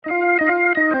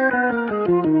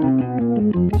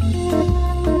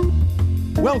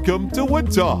Welcome to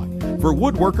Wood Talk for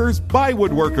woodworkers by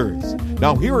woodworkers.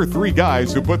 Now here are three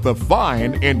guys who put the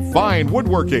fine in fine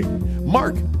woodworking.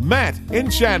 Mark, Matt,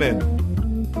 and Shannon.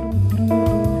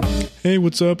 Hey,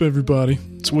 what's up, everybody?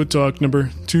 It's Wood Talk number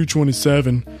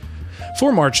 227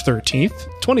 for March 13th,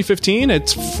 2015.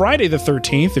 It's Friday the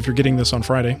 13th, if you're getting this on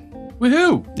Friday.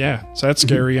 Woohoo! Yeah, so that's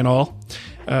scary and all.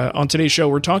 On today's show,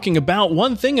 we're talking about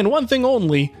one thing and one thing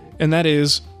only, and that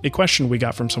is a question we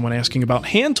got from someone asking about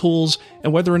hand tools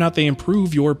and whether or not they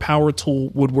improve your power tool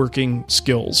woodworking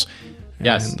skills.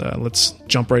 Yes. And let's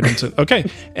jump right into okay.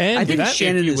 And I think that,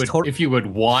 Shannon if you would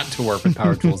want to work with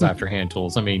power tools after hand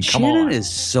tools, I mean, come Shannon on. is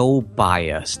so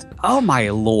biased. Oh my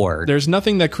lord! there's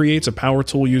nothing that creates a power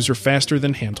tool user faster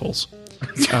than hand tools.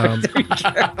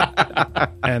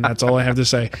 And that's all I have to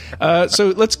say. So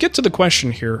let's get to the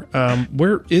question here.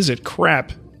 Where is it?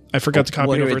 Crap. I forgot to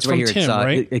copy it over. It's from right Tim,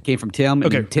 right? It came from Tim. Okay,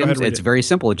 And go ahead, Tim's, read it's it. very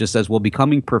simple. It just says, "Will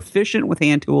becoming proficient with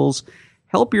hand tools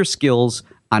help your skills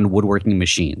on woodworking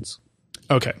machines?"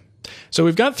 Okay. So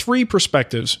we've got three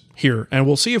perspectives here, and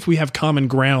we'll see if we have common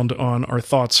ground on our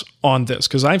thoughts on this,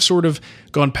 because I've sort of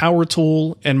gone power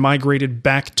tool and migrated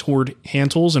back toward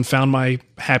hand tools and found my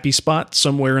happy spot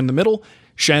somewhere in the middle.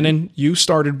 Shannon, you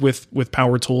started with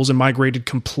power tools and migrated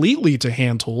completely to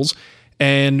hand tools.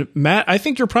 And Matt, I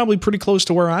think you're probably pretty close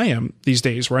to where I am these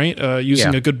days, right?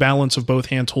 Using Yeah. a good balance of both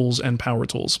hand tools and power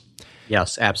tools.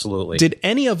 Yes, absolutely. Did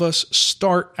any of us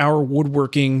start our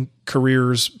woodworking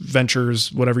careers,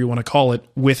 ventures, whatever you want to call it,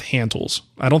 with hand tools?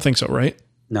 I don't think so, right?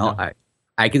 No,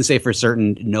 I can say for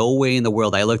certain, no way in the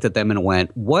world. I looked at them and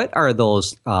went, "What are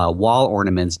those wall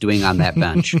ornaments doing on that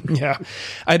bench?" Yeah.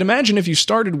 I'd imagine if you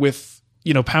started with,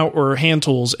 power or hand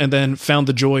tools and then found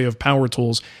the joy of power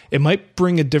tools, it might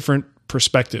bring a different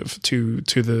perspective to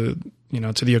the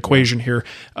to the equation here.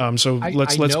 So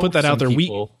let's put that out there.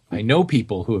 I know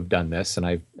people who have done this, and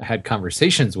I've had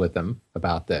conversations with them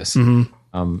about this.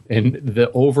 Mm-hmm. And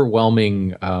the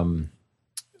overwhelming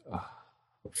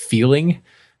feeling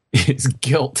is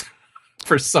guilt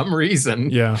for some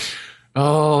reason. Yeah.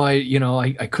 Oh,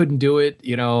 I couldn't do it.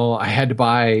 I had to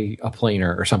buy a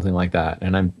planer or something like that.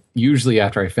 And I'm usually,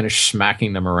 after I finish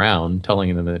smacking them around,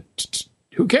 telling them that,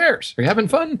 who cares? Are you having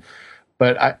fun?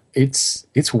 But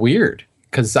it's weird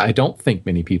because I don't think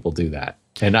many people do that.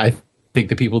 And I think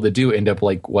the people that do end up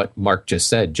like what Mark just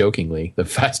said, jokingly, the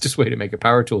fastest way to make a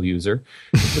power tool user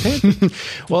is with hand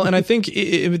tools. Well, and I think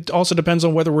it also depends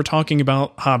on whether we're talking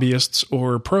about hobbyists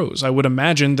or pros. I would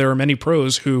imagine there are many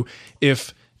pros who,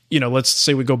 if let's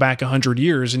say we go back 100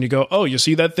 years and you go, oh, you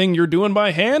see that thing you're doing by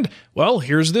hand? Well,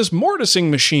 here's this mortising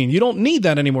machine. You don't need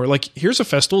that anymore. Like, here's a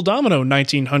Festool Domino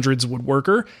 1900s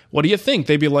woodworker. What do you think?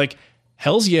 They'd be like,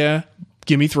 hells yeah,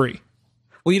 give me three.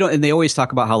 Well, and they always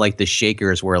talk about how like the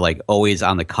shakers were like always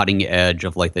on the cutting edge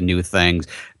of like the new things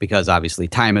because obviously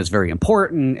time is very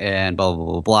important and blah, blah,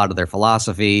 blah, blah to their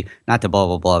philosophy. Not to blah,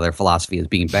 blah, blah, their philosophy is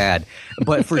being bad.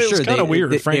 But for sure, kind of weird,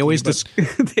 frankly. They always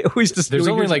just There's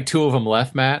only like two of them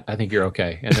left, Matt. I think you're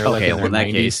okay. And they're like in their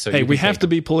 90s. So hey, we have to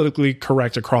be politically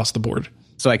correct across the board.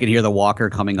 So I can hear the walker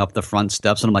coming up the front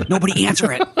steps, and I'm like, nobody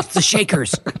answer it. It's the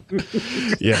shakers.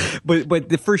 Yeah.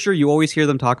 But for sure, you always hear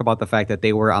them talk about the fact that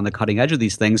they were on the cutting edge of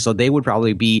these things. So they would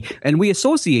probably be, and we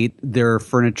associate their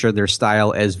furniture, their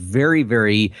style as very,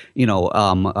 very, I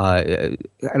don't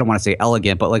want to say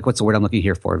elegant, but like, what's the word I'm looking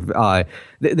here for?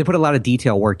 They put a lot of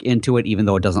detail work into it, even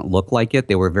though it doesn't look like it.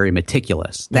 They were very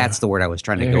meticulous. That's the word I was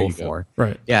trying to go for.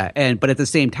 Right. Yeah. But at the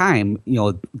same time,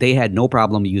 they had no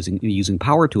problem using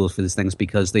power tools for these things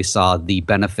because they saw the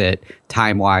benefit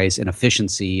time-wise and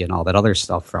efficiency and all that other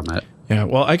stuff from it. Yeah,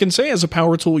 well, I can say as a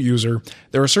power tool user,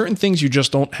 there are certain things you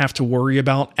just don't have to worry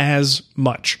about as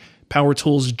much. Power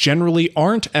tools generally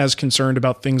aren't as concerned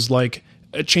about things like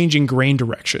changing grain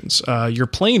directions. Your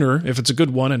planer, if it's a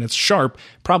good one and it's sharp,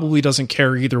 probably doesn't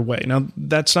care either way. Now,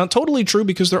 that's not totally true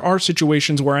because there are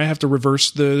situations where I have to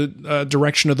reverse the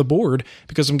direction of the board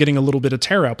because I'm getting a little bit of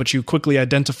tear out, but you quickly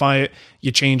identify it,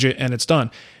 you change it, and it's done.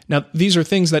 Now, these are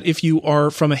things that if you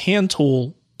are from a hand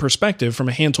tool perspective, from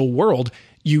a hand tool world,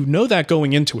 you know that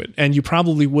going into it, and you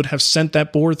probably would have sent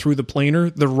that board through the planer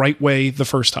the right way the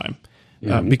first time.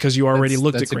 Because you already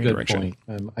looked at grain direction.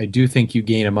 I do think you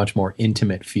gain a much more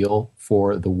intimate feel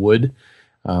for the wood.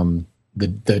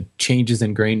 The changes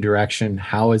in grain direction,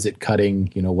 how is it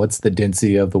cutting? What's the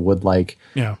density of the wood like?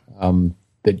 Yeah.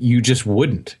 That you just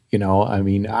wouldn't. I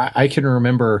mean, I can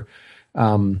remember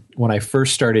when I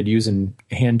first started using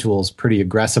hand tools pretty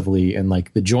aggressively in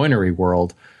like the joinery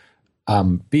world,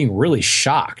 being really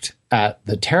shocked at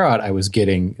the tear out I was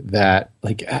getting that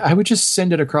like I would just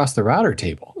send it across the router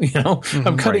table.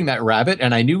 I'm cutting that rabbet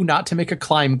and I knew not to make a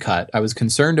climb cut. I was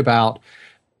concerned about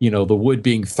the wood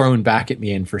being thrown back at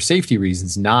me and for safety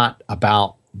reasons, not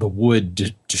about the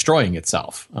wood destroying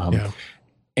itself.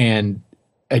 And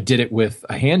I did it with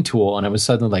a hand tool, and I was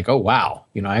suddenly like, oh, wow,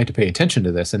 I had to pay attention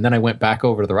to this. And then I went back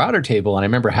over to the router table, and I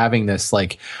remember having this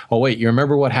like, oh, wait, you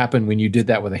remember what happened when you did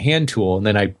that with a hand tool? And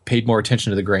then I paid more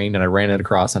attention to the grain, and I ran it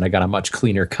across, and I got a much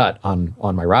cleaner cut on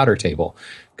my router table,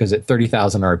 because at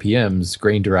 30,000 RPMs,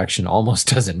 grain direction almost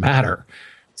doesn't matter.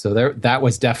 So that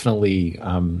was definitely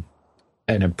an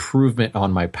improvement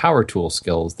on my power tool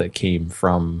skills that came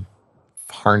from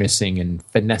harnessing and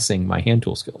finessing my hand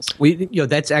tool skills.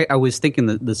 I was thinking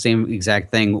the same exact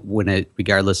thing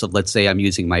regardless of, let's say I'm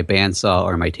using my bandsaw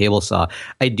or my table saw.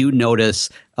 I do notice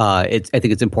I think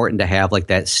it's important to have like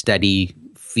that steady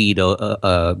feed,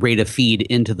 rate of feed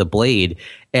into the blade.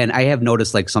 And I have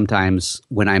noticed like sometimes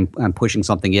when I'm pushing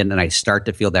something in and I start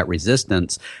to feel that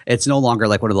resistance, it's no longer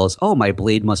like one of those, oh, my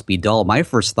blade must be dull. My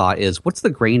first thought is, what's the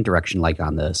grain direction like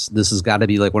on this? This has got to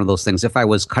be like one of those things. If I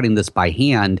was cutting this by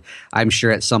hand, I'm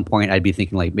sure at some point I'd be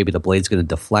thinking like maybe the blade's going to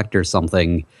deflect or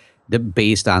something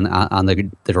based on the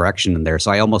direction in there.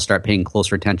 So I almost start paying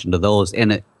closer attention to those,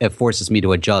 and it forces me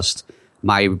to adjust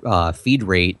my feed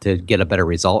rate to get a better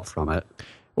result from it.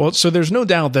 Well, so there's no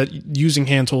doubt that using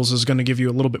hand tools is going to give you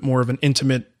a little bit more of an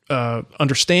intimate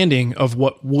understanding of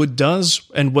what wood does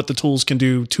and what the tools can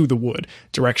do to the wood.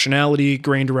 Directionality,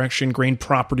 grain direction, grain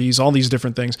properties, all these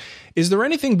different things. Is there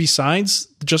anything besides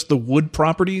just the wood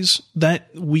properties that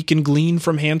we can glean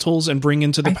from hand tools and bring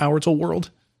into the power tool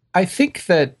world? I think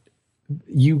that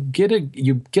you get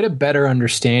a better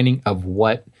understanding of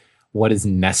what is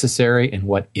necessary and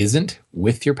what isn't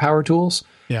with your power tools.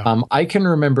 Yeah. I can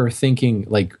remember thinking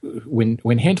like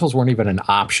when hand tools weren't even an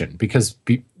option, because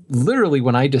literally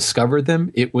when I discovered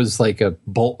them, it was like a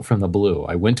bolt from the blue.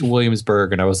 I went to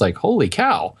Williamsburg and I was like, holy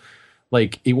cow.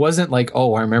 Like, it wasn't like,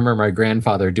 oh, I remember my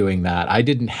grandfather doing that. I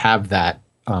didn't have that.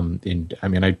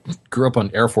 I grew up on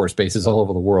Air Force bases all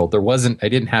over the world. I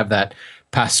didn't have that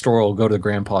pastoral go to the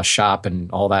grandpa's shop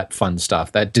and all that fun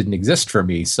stuff. That didn't exist for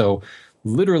me. So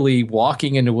literally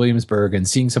walking into Williamsburg and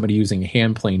seeing somebody using a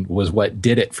hand plane was what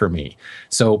did it for me.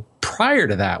 So prior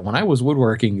to that, when I was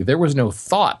woodworking, there was no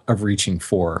thought of reaching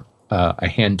for a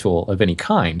hand tool of any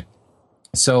kind.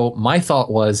 So my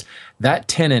thought was that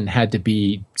tenon had to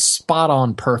be spot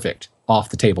on perfect off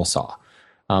the table saw.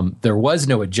 There was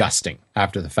no adjusting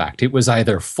after the fact. It was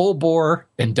either full bore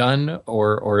and done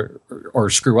or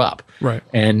screw up. Right.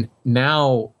 And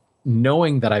now,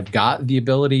 knowing that I've got the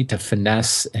ability to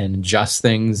finesse and adjust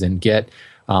things and get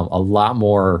a lot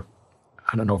more,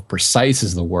 I don't know if precise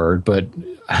is the word, but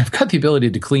I've got the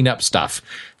ability to clean up stuff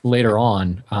later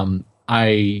on.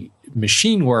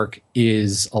 Machine work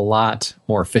is a lot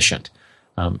more efficient.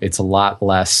 It's a lot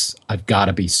less, I've got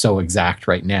to be so exact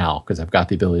right now because I've got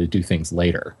the ability to do things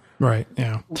later. Right,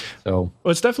 yeah. So,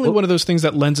 well, it's definitely one of those things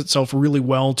that lends itself really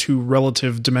well to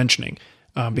relative dimensioning.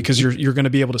 Because you're going to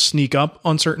be able to sneak up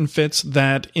on certain fits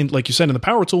that, like you said, in the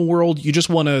power tool world, you just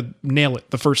want to nail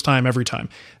it the first time, every time.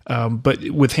 But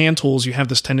with hand tools, you have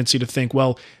this tendency to think,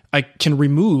 well, I can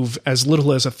remove as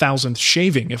little as 1,000th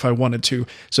shaving if I wanted to.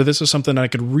 So this is something I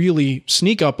could really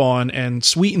sneak up on and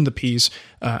sweeten the piece.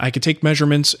 I could take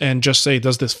measurements and just say,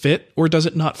 does this fit or does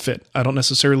it not fit? I don't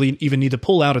necessarily even need to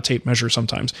pull out a tape measure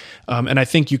sometimes. And I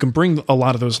think you can bring a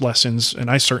lot of those lessons, and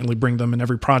I certainly bring them in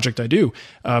every project I do,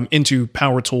 into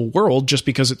power tool world just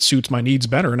because it suits my needs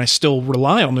better. And I still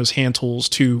rely on those hand tools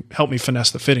to help me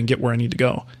finesse the fit and get where I need to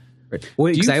go. Right.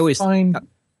 Well,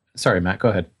 sorry, Matt, go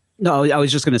ahead. No, I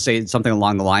was just going to say something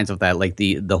along the lines of that, like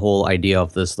the whole idea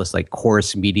of this like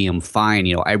coarse, medium, fine.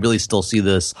 I really still see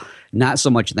this not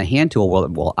so much in the hand tool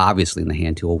world, well, obviously in the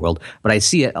hand tool world, but I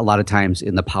see it a lot of times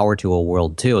in the power tool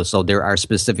world too. So there are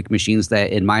specific machines that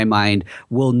in my mind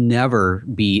will never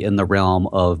be in the realm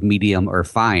of medium or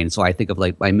fine. So I think of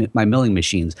like my milling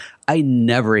machines. I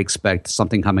never expect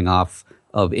something coming off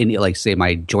of any, like say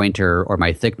my jointer or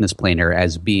my thickness planer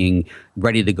as being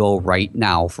ready to go right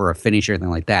now for a finish or anything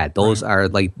like that. Those are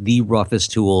like the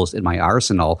roughest tools in my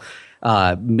arsenal.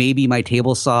 Maybe my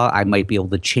table saw, I might be able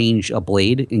to change a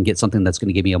blade and get something that's going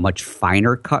to give me a much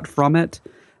finer cut from it.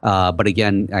 But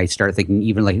again, I start thinking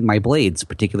even like my blades,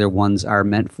 particular ones are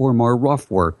meant for more rough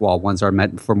work, while ones are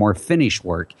meant for more finish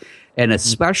work. And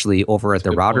especially over at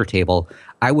the router table,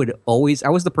 I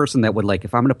was the person that would like,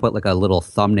 if I'm going to put like a little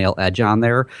thumbnail edge on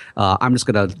there, I'm just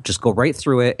going to just go right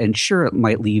through it. And sure, it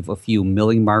might leave a few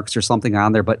milling marks or something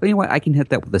on there, but you know what? I can hit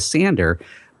that with a sander.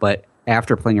 But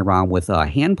after playing around with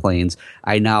hand planes,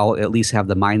 I now at least have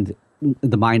the mind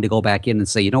to go back in and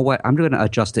say, you know what? I'm going to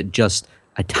adjust it just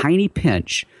a tiny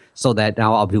pinch so that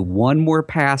now I'll do one more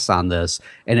pass on this,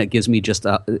 and it gives me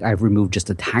I've removed just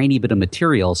a tiny bit of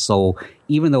material. So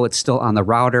even though it's still on the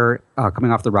router,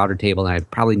 coming off the router table, and I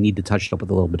probably need to touch it up with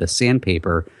a little bit of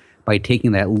sandpaper, by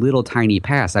taking that little tiny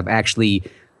pass, I've actually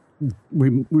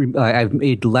I've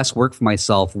made less work for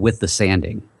myself with the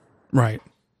sanding. Right.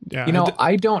 Yeah. You know,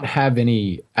 I don't have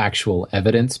any actual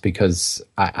evidence because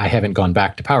I haven't gone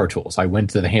back to power tools. I went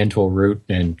to the hand tool route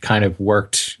and kind of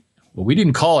worked. Well, we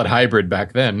didn't call it hybrid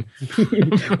back then.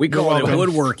 We call it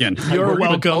woodworking. You're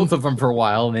welcome. Both of them for a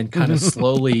while, and then kind of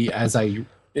slowly, as I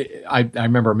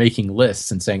remember making lists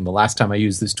and saying the last time I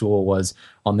used this tool was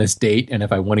on this date, and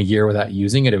if I went a year without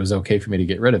using it, it was okay for me to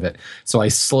get rid of it. So I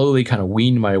slowly kind of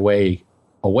weaned my way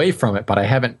away from it, but I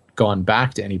haven't gone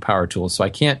back to any power tools, so I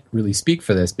can't really speak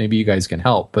for this. Maybe you guys can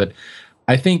help, but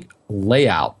I think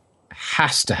layout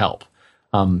has to help.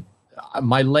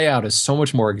 My layout is so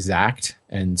much more exact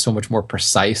and so much more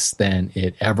precise than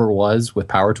it ever was with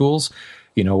power tools,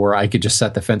 you know, where I could just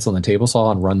set the fence on the table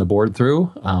saw and run the board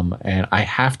through. And I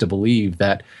have to believe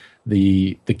that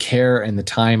the care and the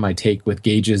time I take with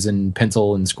gauges and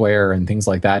pencil and square and things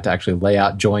like that to actually lay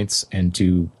out joints and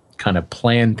to kind of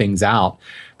plan things out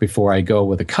before I go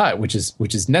with a cut, which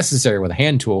is necessary with a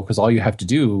hand tool, because all you have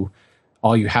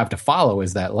to follow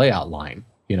is that layout line,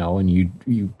 you know, and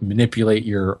you manipulate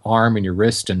your arm and your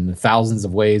wrist in thousands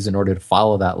of ways in order to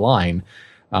follow that line.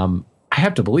 I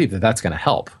have to believe that that's going to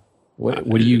help. What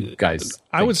do you guys think?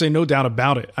 I would say no doubt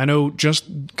about it. I know just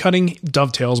cutting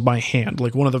dovetails by hand,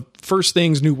 like one of the first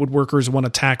things new woodworkers want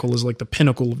to tackle is like the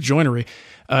pinnacle of joinery.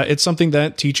 It's something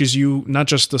that teaches you not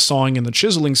just the sawing and the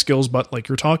chiseling skills, but like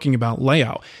you're talking about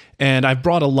layout. And I've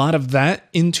brought a lot of that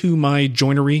into my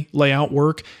joinery layout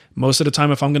work. Most of the time,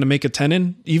 if I'm going to make a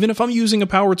tenon, even if I'm using a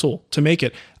power tool to make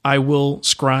it, I will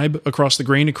scribe across the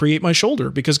grain to create my shoulder,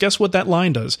 because guess what that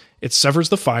line does? It severs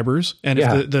the fibers, and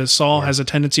if the saw has a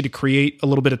tendency to create a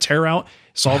little bit of tear out,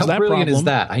 solves that problem. How brilliant is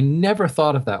that? I never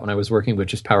thought of that when I was working with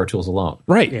just power tools alone.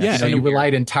 Right, yeah. So you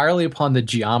relied entirely upon the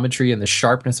geometry and the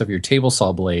sharpness of your table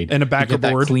saw blade and a backer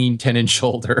board, that clean tenon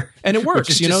shoulder, and it works.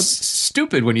 Which is just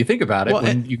stupid when you think about it.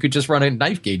 When you could just run a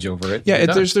knife gauge over it. Yeah,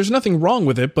 there's nothing wrong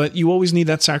with it, but you always need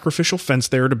that sacrificial fence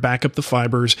there to back up the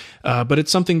fibers. But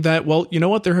it's something that, well, you know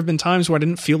what? There have been times where I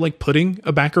didn't feel like putting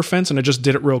a backer fence, and I just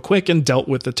did it real quick and dealt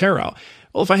with the tear out.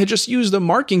 Well, if I had just used a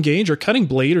marking gauge or cutting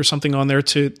blade or something on there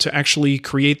to actually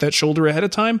create that shoulder ahead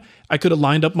of time, I could have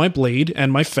lined up my blade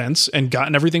and my fence and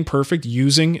gotten everything perfect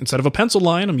using, instead of a pencil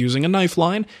line, I'm using a knife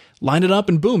line, line it up,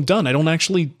 and boom, done. I don't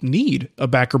actually need a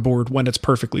backer board when it's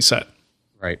perfectly set.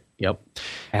 Right. Yep.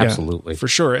 Absolutely. Yeah, for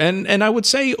sure. And I would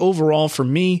say overall for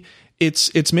me,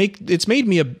 it's made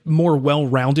me a more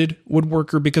well-rounded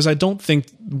woodworker, because I don't think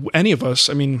any of us,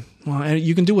 I mean, well,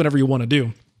 you can do whatever you want to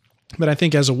do, but I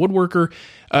think as a woodworker,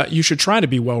 you should try to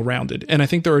be well-rounded. And I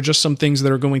think there are just some things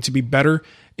that are going to be better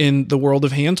in the world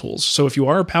of hand tools. So if you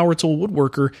are a power tool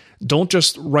woodworker, don't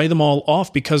just write them all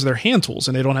off because they're hand tools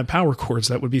and they don't have power cords.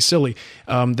 That would be silly.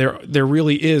 There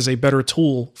really is a better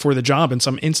tool for the job in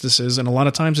some instances, and a lot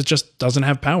of times it just doesn't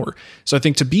have power. So I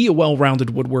think to be a well-rounded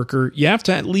woodworker, you have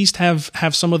to at least have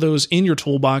some of those in your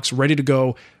toolbox ready to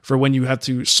go for when you have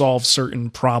to solve certain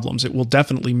problems. It will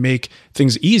definitely make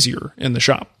things easier in the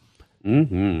shop.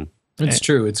 Mm-hmm. It's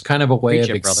true. It's kind of a way of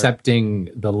accepting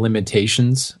the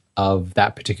limitations of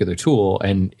that particular tool,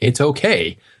 and it's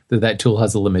okay that tool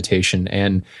has a limitation.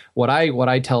 And what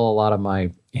I tell a lot of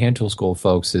my hand tool school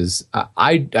folks is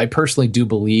I personally do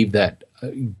believe that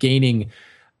gaining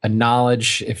a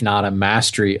knowledge, if not a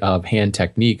mastery of hand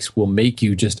techniques, will make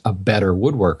you just a better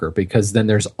woodworker, because then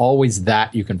there's always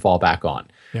that you can fall back on.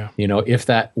 Yeah. You know, if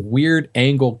that weird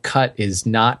angle cut is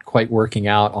not quite working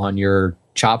out on your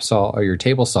chop saw or your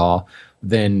table saw,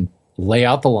 then lay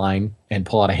out the line and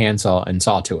pull out a handsaw and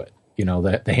saw to it. You know,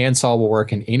 the handsaw will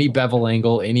work in any bevel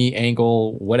angle, any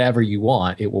angle, whatever you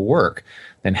want, it will work.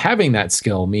 Then having that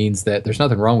skill means that there's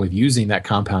nothing wrong with using that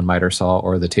compound miter saw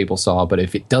or the table saw, but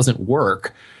if it doesn't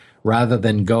work, rather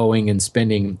than going and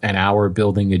spending an hour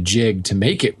building a jig to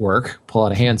make it work, pull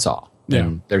out a handsaw.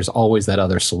 And there's always that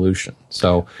other solution.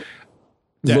 So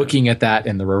looking at that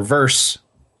in the reverse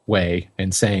way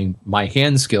and saying my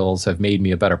hand skills have made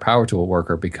me a better power tool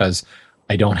worker because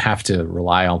I don't have to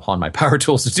rely upon my power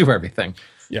tools to do everything.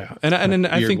 Yeah, and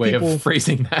I think way people of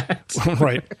phrasing that,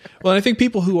 right. Well, I think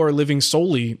people who are living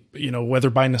solely whether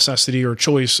by necessity or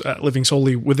choice, living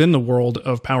solely within the world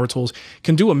of power tools,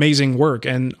 can do amazing work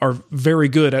and are very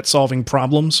good at solving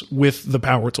problems with the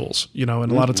power tools. And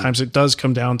a lot of times it does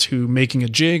come down to making a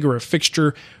jig or a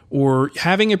fixture or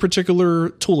having a particular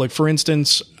tool. Like, for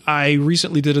instance, I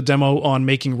recently did a demo on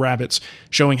making rabbets,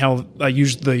 showing how I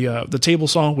used the table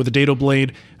saw with a dado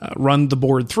blade, run the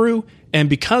board through. And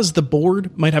because the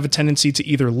board might have a tendency to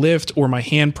either lift or my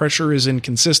hand pressure is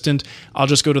inconsistent, I'll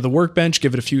just go to the workbench,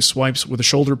 give it a few swipes with a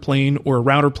shoulder plane or a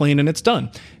router plane, and it's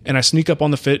done. And I sneak up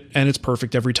on the fit, and it's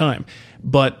perfect every time.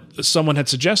 But someone had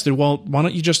suggested, well, why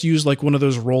don't you just use like one of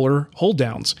those roller hold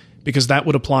downs? Because that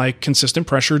would apply consistent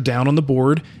pressure down on the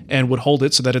board and would hold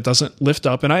it so that it doesn't lift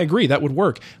up. And I agree, that would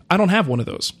work. I don't have one of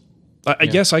those. I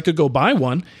guess I could go buy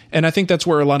one, and I think that's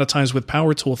where a lot of times with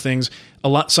power tool things, a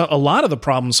lot of the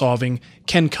problem solving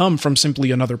can come from simply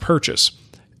another purchase.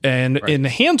 And in the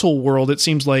hand tool world, it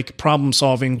seems like problem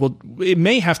solving, well, it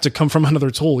may have to come from another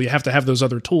tool. You have to have those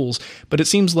other tools, but it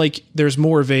seems like there's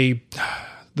more of the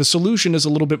solution is a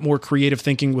little bit more creative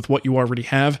thinking with what you already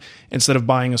have instead of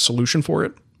buying a solution for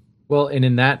it. Well, and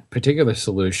in that particular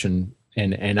solution,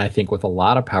 and I think with a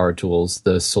lot of power tools,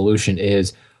 the solution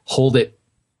is hold it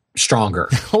stronger,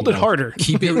 hold it harder,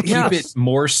 keep it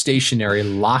more stationary,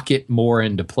 lock it more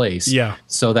into place. Yeah.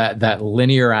 So that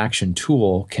linear action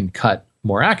tool can cut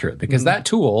more accurate, because that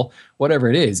tool, whatever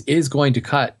it is going to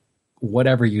cut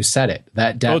whatever you set it,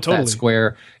 that depth, that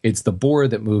square. It's the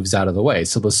board that moves out of the way.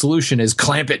 So the solution is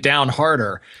clamp it down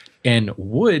harder, and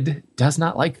wood does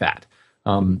not like that.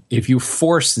 If you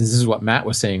force, this is what Matt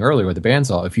was saying earlier with the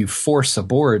bandsaw, if you force a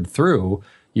board through,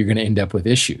 you're going to end up with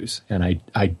issues. And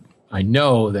I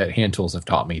know that hand tools have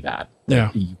taught me that.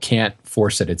 Yeah. You can't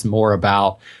force it. It's more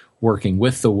about working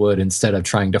with the wood instead of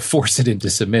trying to force it into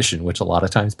submission, which a lot of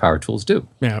times power tools do.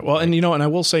 Yeah. Well, and and I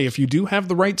will say, if you do have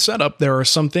the right setup, there are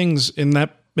some things in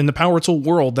the power tool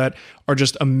world that are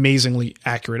just amazingly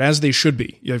accurate, as they should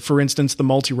be. For instance, the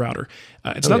multi-router.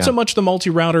 It's not so much the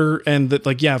multi-router and that,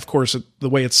 of course, the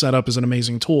way it's set up is an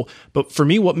amazing tool. But for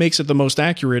me, what makes it the most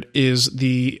accurate is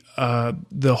the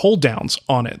hold downs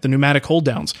on it, the pneumatic hold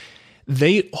downs.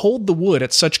 They hold the wood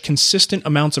at such consistent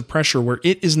amounts of pressure where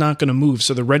it is not going to move.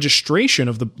 So the registration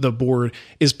of the board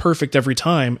is perfect every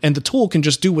time, and the tool can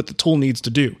just do what the tool needs to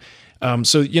do.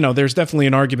 So there's definitely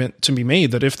an argument to be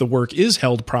made that if the work is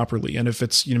held properly, and if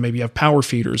it's, maybe you have power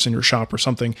feeders in your shop or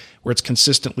something where it's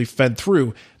consistently fed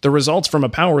through, the results from a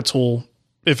power tool,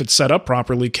 if it's set up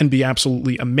properly, can be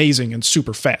absolutely amazing and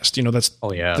super fast. That's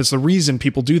the reason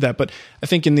people do that. But I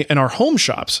think in our home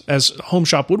shops, as home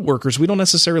shop woodworkers, we don't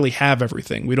necessarily have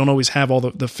everything. We don't always have all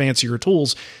the fancier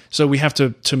tools. So we have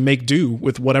to make do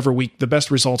with whatever the best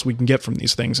results we can get from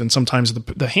these things. And sometimes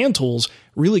the hand tools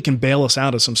really can bail us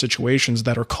out of some situations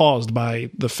that are caused by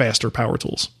the faster power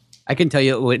tools. I can tell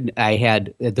you when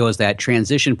there was that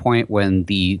transition point when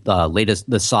the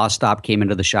saw stop came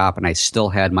into the shop, and I still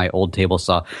had my old table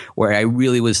saw, where I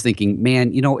really was thinking,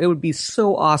 man, it would be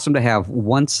so awesome to have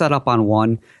one set up on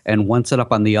one and one set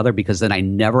up on the other, because then I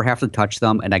never have to touch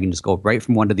them and I can just go right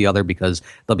from one to the other because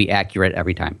they'll be accurate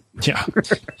every time. Yeah.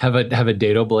 Have a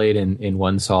dado blade in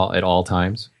one saw at all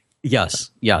times. Yes.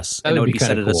 And it would be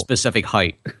set at a specific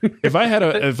height. If I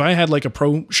had like a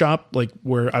pro shop, like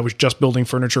where I was just building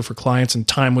furniture for clients and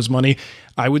time was money,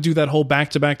 I would do that whole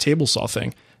back-to-back table saw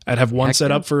thing. I'd have one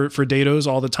set up for dados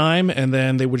all the time, and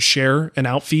then they would share an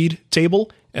outfeed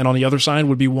table, and on the other side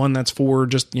would be one that's for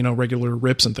just, regular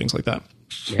rips and things like that.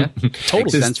 Yeah, total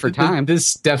sense for time.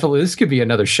 This could be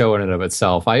another show in and of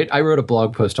itself. I wrote a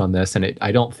blog post on this, and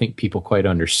I don't think people quite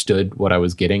understood what I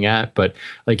was getting at. But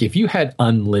if you had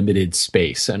unlimited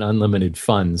space and unlimited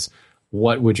funds,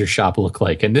 what would your shop look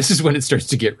like? And this is when it starts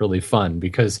to get really fun,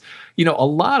 because a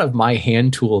lot of my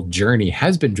hand tool journey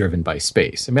has been driven by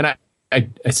space. I mean,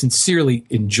 I sincerely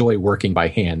enjoy working by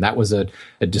hand. That was a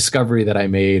discovery that I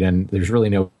made, and there's really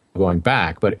no going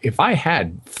back. But if I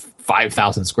had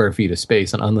 5,000 square feet of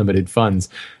space and unlimited funds,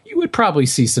 you would probably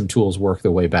see some tools work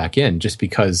their way back in, just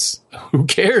because who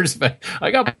cares?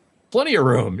 I got plenty of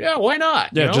room. Yeah, why not?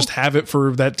 Yeah, just have it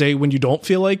for that day when you don't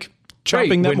feel like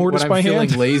chopping that mortise by hand. I'm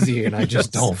feeling lazy and I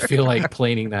just don't feel like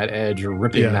planing that edge or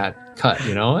ripping that cut,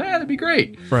 that'd be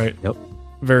great. Right. Yep.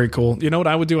 Very cool. You know what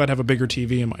I would do? I'd have a bigger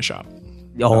TV in my shop.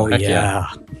 Oh yeah.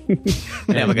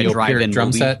 Have like a drive-in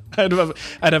drum set.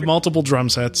 I'd have multiple drum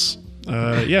sets.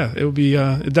 It would be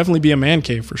it'd definitely be a man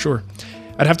cave for sure.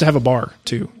 I'd have to have a bar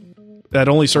too that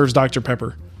only serves Dr.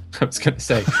 Pepper. I was going to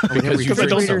say because I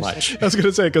don't so much. I was going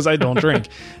to say because I don't drink.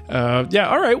 All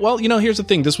right. Well, here's the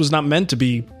thing. This was not meant to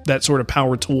be that sort of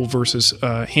power tool versus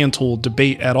hand tool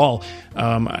debate at all.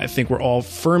 I think we're all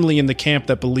firmly in the camp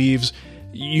that believes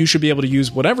you should be able to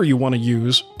use whatever you want to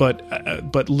use, but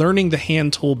learning the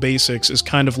hand tool basics is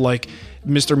kind of like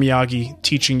Mr. Miyagi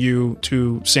teaching you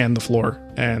to sand the floor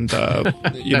and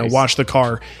Nice. wash the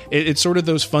car. It's sort of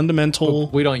those fundamental.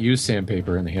 We don't use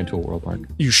sandpaper in the hand tool world, Mark.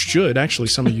 You should, actually,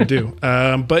 some of you do.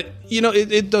 But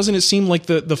it doesn't seem like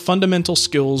the fundamental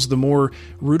skills, the more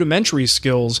rudimentary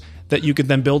skills that you could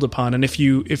then build upon. And if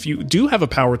you do have a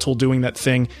power tool doing that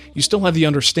thing, you still have the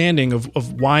understanding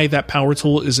of why that power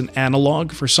tool is an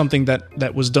analog for something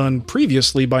that was done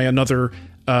previously by another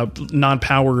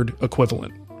non-powered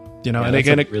equivalent. And That's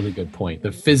again, a really good point.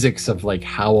 The physics of like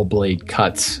how a blade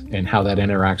cuts and how that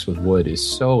interacts with wood is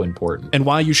so important. and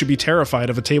why you should be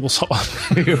terrified of a table saw.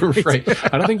 Right.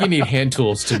 I don't think you need hand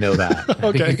tools to know that. I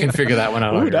think you can figure that one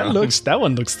out. on Ooh, your own. that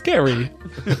one looks scary.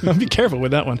 Be careful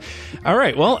with that one. All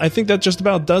right, well, I think that just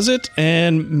about does it.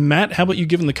 And Matt, how about you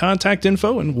give them the contact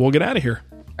info and we'll get out of here.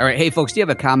 All right. Hey, folks, do you have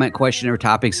a comment, question, or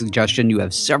topic suggestion? You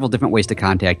have several different ways to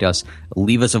contact us.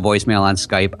 Leave us a voicemail on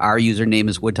Skype. Our username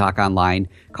is Wood Talk Online.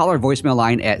 Call our voicemail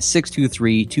line at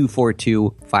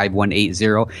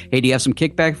 623-242-5180. Hey, do you have some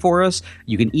kickback for us?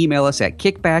 You can email us at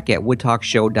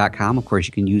kickback@woodtalkshow.com. Of course,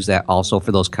 you can use that also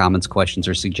for those comments, questions,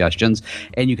 or suggestions.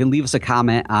 And you can leave us a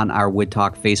comment on our Wood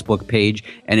Talk Facebook page.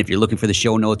 And if you're looking for the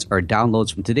show notes or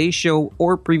downloads from today's show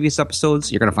or previous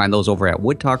episodes, you're going to find those over at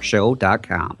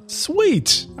woodtalkshow.com.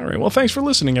 Sweet. All right, well, thanks for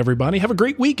listening, everybody. Have a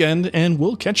great weekend, and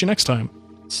we'll catch you next time.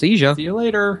 See ya. See you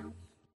later.